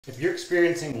If you're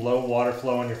experiencing low water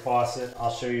flow on your faucet,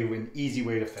 I'll show you an easy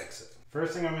way to fix it.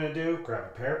 First thing I'm going to do, grab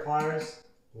a pair of pliers,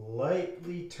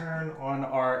 lightly turn on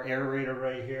our aerator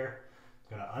right here.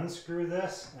 I'm going to unscrew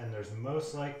this, and there's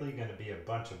most likely going to be a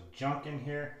bunch of junk in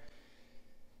here.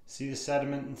 See the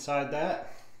sediment inside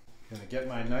that? I'm going to get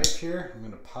my knife here. I'm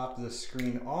going to pop this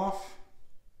screen off.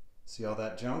 See all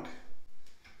that junk?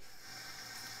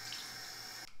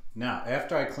 Now,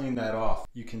 after I clean that off,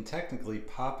 you can technically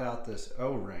pop out this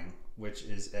O-ring, which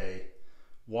is a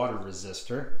water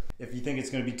resistor. If you think it's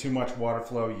going to be too much water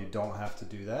flow, you don't have to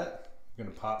do that. I'm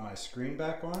going to pop my screen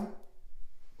back on.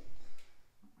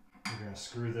 We're going to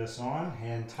screw this on,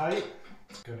 hand tight.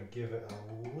 Going to give it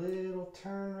a little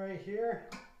turn right here.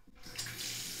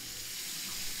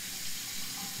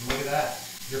 Look at that,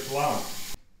 you're flowing.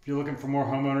 If you're looking for more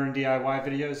homeowner and DIY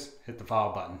videos, hit the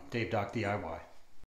follow button, Dave Doc DIY.